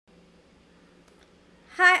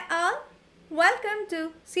Hi all, welcome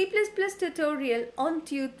to C++ tutorial on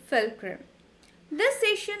Tooth Fulcrum. This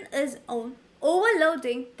session is on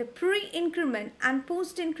overloading the pre-increment and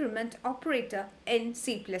post-increment operator in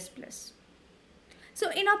C++.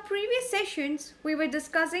 So in our previous sessions, we were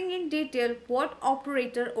discussing in detail what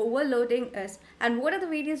operator overloading is and what are the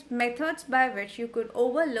various methods by which you could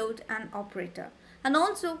overload an operator. And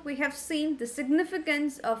also we have seen the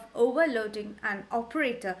significance of overloading an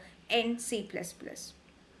operator in C++.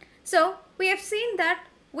 So we have seen that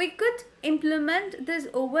we could implement this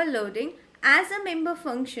overloading as a member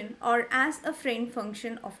function or as a friend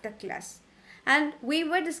function of the class. And we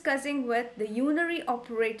were discussing with the unary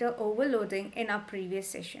operator overloading in our previous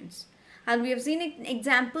sessions. And we have seen an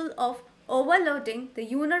example of overloading the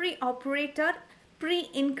unary operator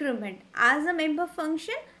pre-increment as a member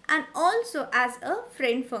function and also as a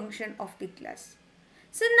friend function of the class.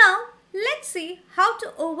 So now let's see how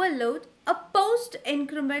to overload a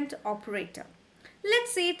post-increment operator.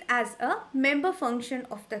 Let's see it as a member function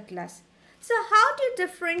of the class. So how do you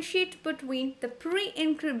differentiate between the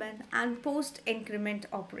pre-increment and post-increment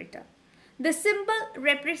operator? The symbol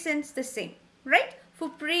represents the same, right? For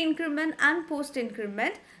pre-increment and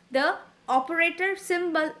post-increment, the operator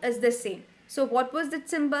symbol is the same. So what was that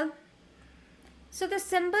symbol? So the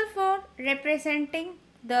symbol for representing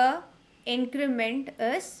the increment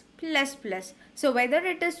is plus plus. So whether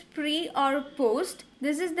it is pre or post,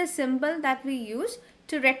 this is the symbol that we use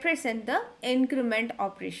to represent the increment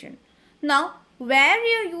operation. Now, where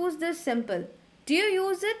you use this symbol? Do you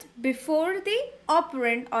use it before the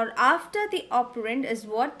operand or after the operand is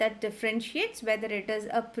what that differentiates whether it is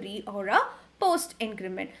a pre or a post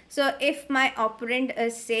increment. So if my operand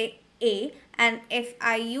is say A and if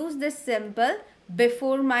I use this symbol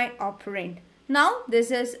before my operand, now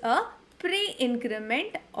this is a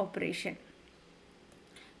pre-increment operation.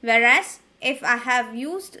 Whereas if I have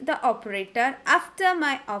used the operator after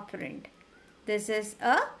my operand, this is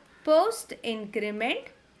a post-increment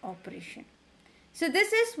operation. So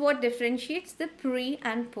this is what differentiates the pre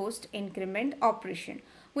and post-increment operation.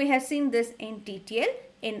 We have seen this in detail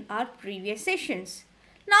in our previous sessions.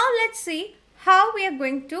 Now let's see how we are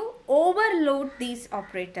going to overload these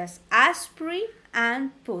operators as pre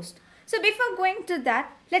and post. So before going to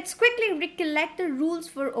that, let's quickly recollect the rules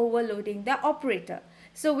for overloading the operator.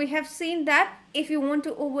 So we have seen that if you want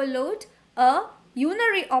to overload a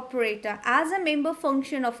unary operator as a member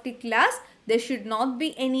function of the class, there should not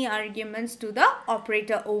be any arguments to the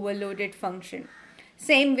operator overloaded function.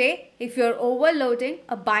 Same way, if you are overloading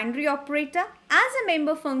a binary operator as a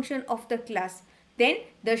member function of the class, then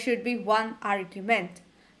there should be one argument.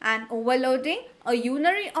 And overloading a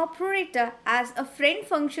unary operator as a friend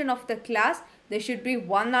function of the class, there should be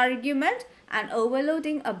one argument, and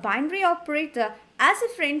overloading a binary operator as a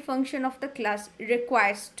friend function of the class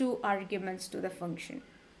requires two arguments to the function.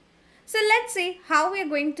 So let's see how we are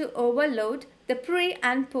going to overload the pre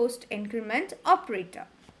and post increment operator.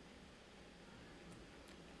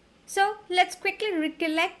 So let's quickly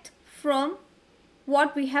recollect from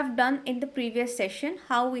what we have done in the previous session,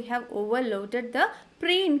 how we have overloaded the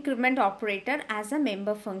pre-increment operator as a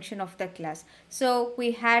member function of the class. So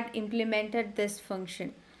we had implemented this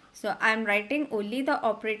function. So I am writing only the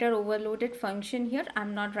operator overloaded function here. I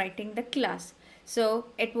am not writing the class. So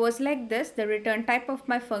it was like this. The return type of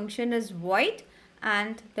my function is void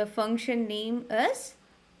and the function name is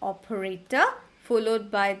operator followed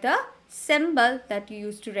by the symbol that you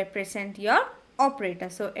use to represent your operator.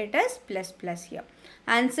 So it is plus plus here.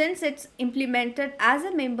 And since it's implemented as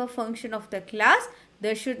a member function of the class,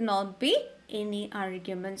 there should not be any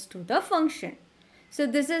arguments to the function. So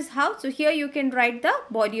this is how, so here you can write the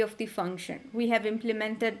body of the function. We have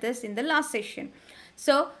implemented this in the last session.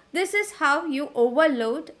 So this is how you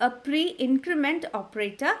overload a pre-increment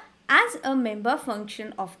operator as a member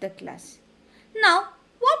function of the class. Now,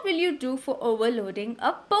 what will you do for overloading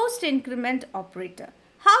a post-increment operator?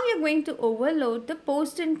 How you are going to overload the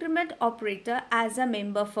post-increment operator as a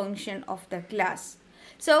member function of the class?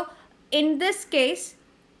 So in this case,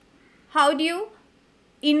 how do you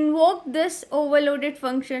invoke this overloaded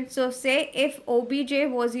function? So say if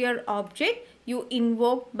obj was your object, you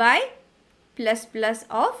invoke by plus plus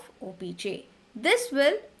of obj. This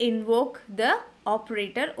will invoke the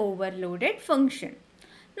operator overloaded function.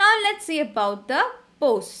 Now let's see about the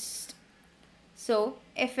post. So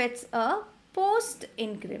if it's a post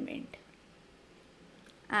increment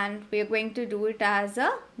and we are going to do it as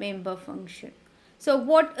a member function. So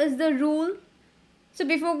what is the rule? So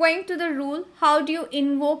before going to the rule, how do you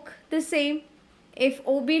invoke the same? If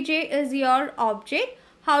obj is your object,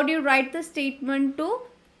 how do you write the statement to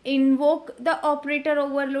invoke the operator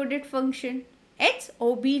overloaded function? it's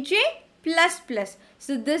obj plus plus.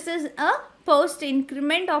 So this is a post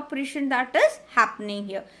increment operation that is happening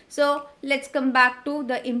here. So let's come back to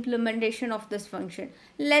the implementation of this function.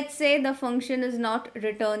 Let's say the function is not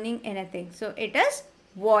returning anything. So it is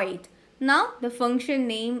void. Now the function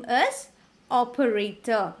name is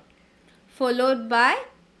operator followed by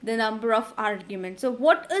the number of arguments. So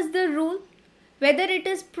what is the rule? Whether it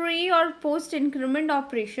is pre or post increment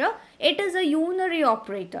operation, it is a unary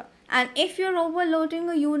operator. And if you're overloading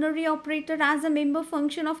a unary operator as a member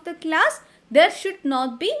function of the class, there should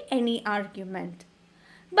not be any argument.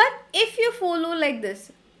 But if you follow like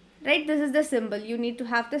this, right, this is the symbol. You need to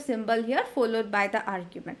have the symbol here followed by the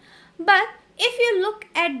argument. But if you look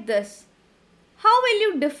at this, how will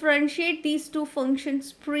you differentiate these two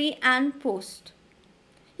functions, pre and post?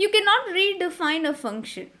 You cannot redefine a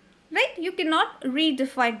function, right? You cannot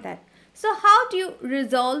redefine that. So how do you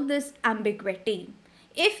resolve this ambiguity?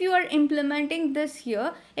 If you are implementing this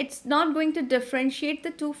here, it's not going to differentiate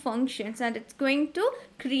the two functions and it's going to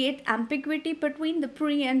create ambiguity between the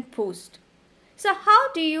pre and post. So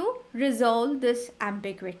how do you resolve this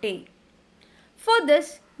ambiguity? For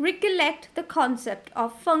this, recollect the concept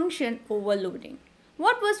of function overloading.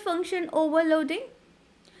 What was function overloading?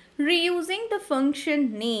 Reusing the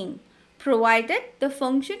function name, provided the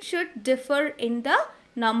function should differ in the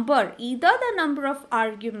number, either the number of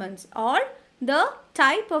arguments or the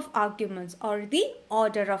type of arguments or the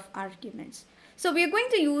order of arguments. So we are going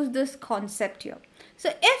to use this concept here. So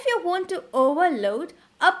if you want to overload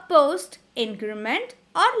a post increment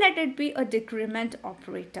or let it be a decrement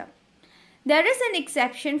operator, there is an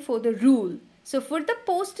exception for the rule. So for the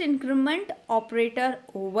post increment operator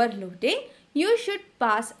overloading, you should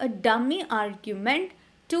pass a dummy argument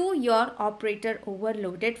to your operator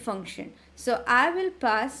overloaded function. So I will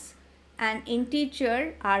pass an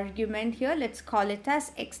integer argument here. Let's call it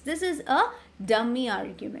as x. This is a dummy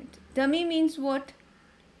argument. Dummy means what?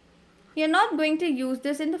 You're not going to use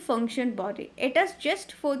this in the function body. It is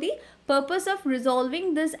just for the purpose of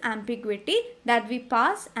resolving this ambiguity that we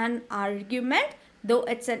pass an argument, though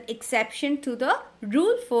it's an exception to the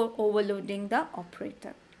rule for overloading the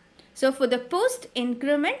operator. So for the post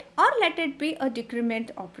increment or let it be a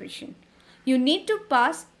decrement operation, you need to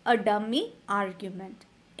pass a dummy argument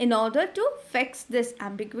in order to fix this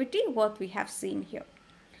ambiguity what we have seen here.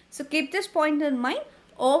 So keep this point in mind.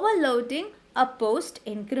 Overloading a post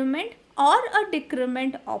increment or a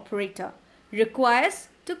decrement operator requires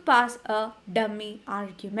to pass a dummy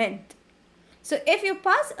argument. So if you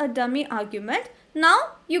pass a dummy argument, now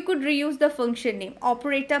you could reuse the function name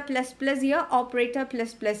operator plus plus here, operator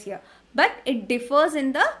plus plus here. But it differs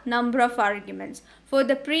in the number of arguments. For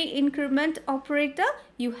the pre-increment operator,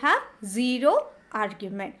 you have 0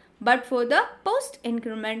 argument. But for the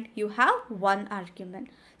post-increment, you have 1 argument.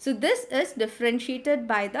 So this is differentiated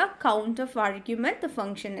by the count of argument the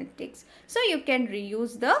function it takes. So you can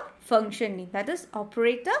reuse the function name, that is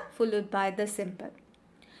operator followed by the symbol.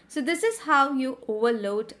 So this is how you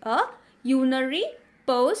overload a unary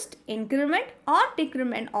post increment or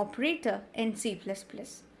decrement operator in C++.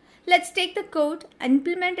 Let's take the code,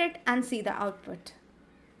 implement it and see the output.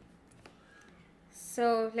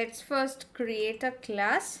 So let's first create a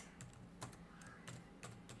class.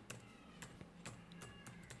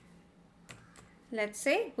 Let's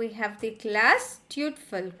say we have the class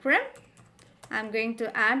tuteFulcrum. I'm going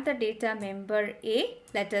to add the data member A,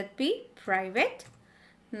 let it be private.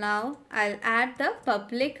 Now I'll add the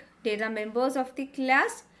public data members of the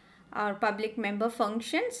class or public member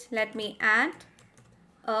functions. Let me add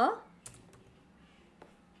a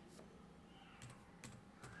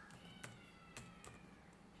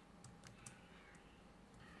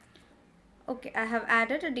okay, I have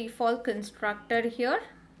added a default constructor here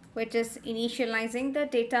which is initializing the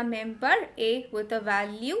data member A with a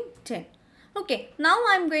value 10. Okay, now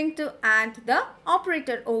I'm going to add the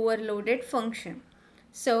operator overloaded function.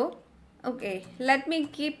 So, okay, let me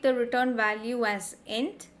keep the return value as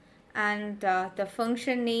int and the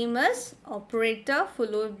function name is operator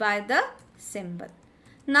followed by the symbol.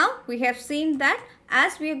 Now we have seen that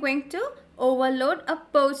as we are going to overload a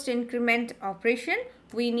post increment operation,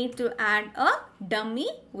 we need to add a dummy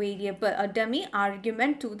variable, a dummy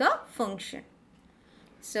argument to the function.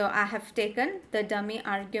 So I have taken the dummy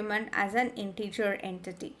argument as an integer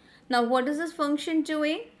entity. Now what is this function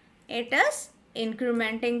doing? It is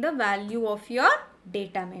incrementing the value of your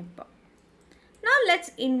data member. Now let's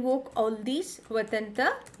invoke all these within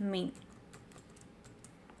the main.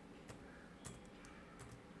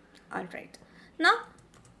 Alright. Now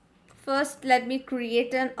first let me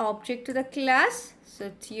create an object to the class.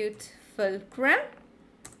 So tuteFulcrum.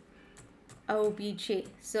 obj.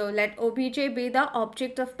 So let obj be the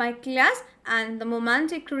object of my class, and the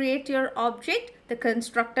moment you create your object, the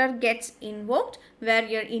constructor gets invoked where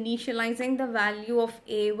you're initializing the value of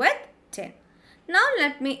a with 10. Now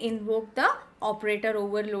let me invoke the operator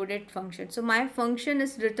overloaded function. So my function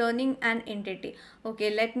is returning an entity.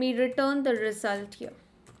 Okay, let me return the result here.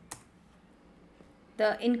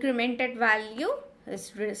 The incremented value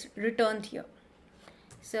is returned here.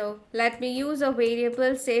 So let me use a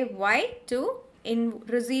variable say y to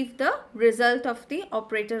receive the result of the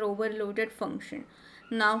operator overloaded function.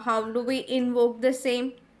 Now how do we invoke the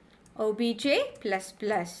same? Obj plus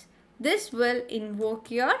plus. This will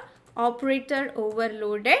invoke your operator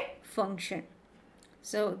overloaded function.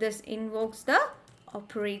 So this invokes the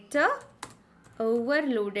operator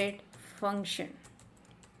overloaded function.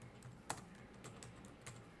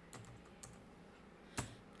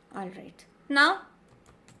 Alright. Now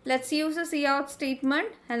let's use a cout statement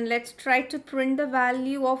and let's try to print the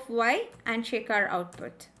value of y and check our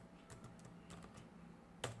output.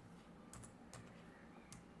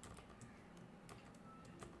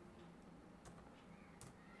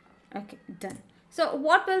 Okay, done. So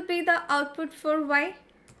what will be the output for y?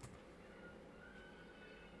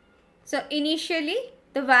 So initially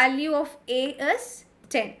the value of a is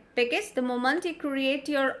 10 because the moment you create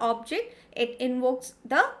your object, it invokes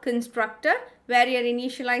the constructor where you are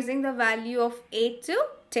initializing the value of a to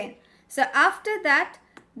 10. So after that,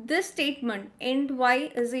 this statement end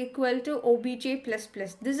y is equal to obj plus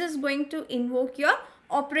plus. This is going to invoke your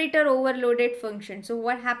operator overloaded function. So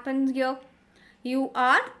what happens here? You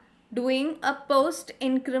are doing a post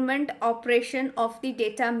increment operation of the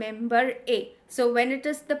data member a. So when it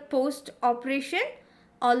is the post operation,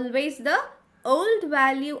 always the old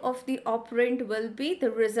value of the operand will be the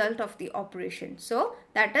result of the operation. So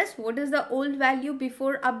that is, what is the old value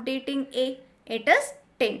before updating a? It is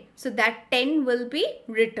 10. So that 10 will be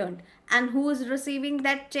returned. And who is receiving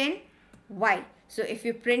that 10? Y. So if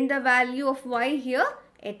you print the value of y here,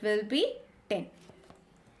 it will be 10.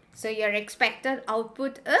 So your expected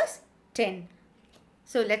output is 10.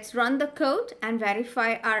 So let's run the code and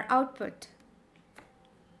verify our output.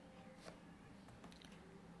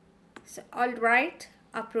 So alright,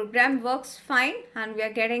 our program works fine and we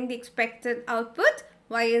are getting the expected output.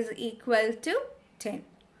 Y is equal to 10.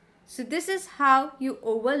 So this is how you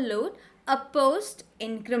overload a post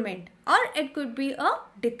increment, or it could be a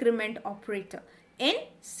decrement operator in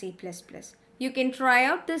C++. You can try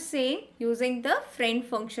out the same using the friend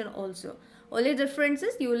function also. Only difference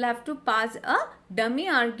is you will have to pass a dummy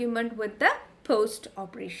argument with the post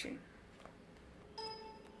operation.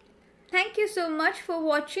 Thank you so much for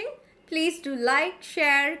watching. Please do like,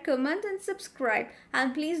 share, comment and subscribe.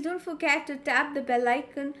 And please don't forget to tap the bell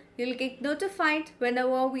icon. You'll get notified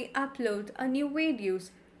whenever we upload a new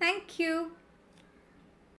videos. Thank you.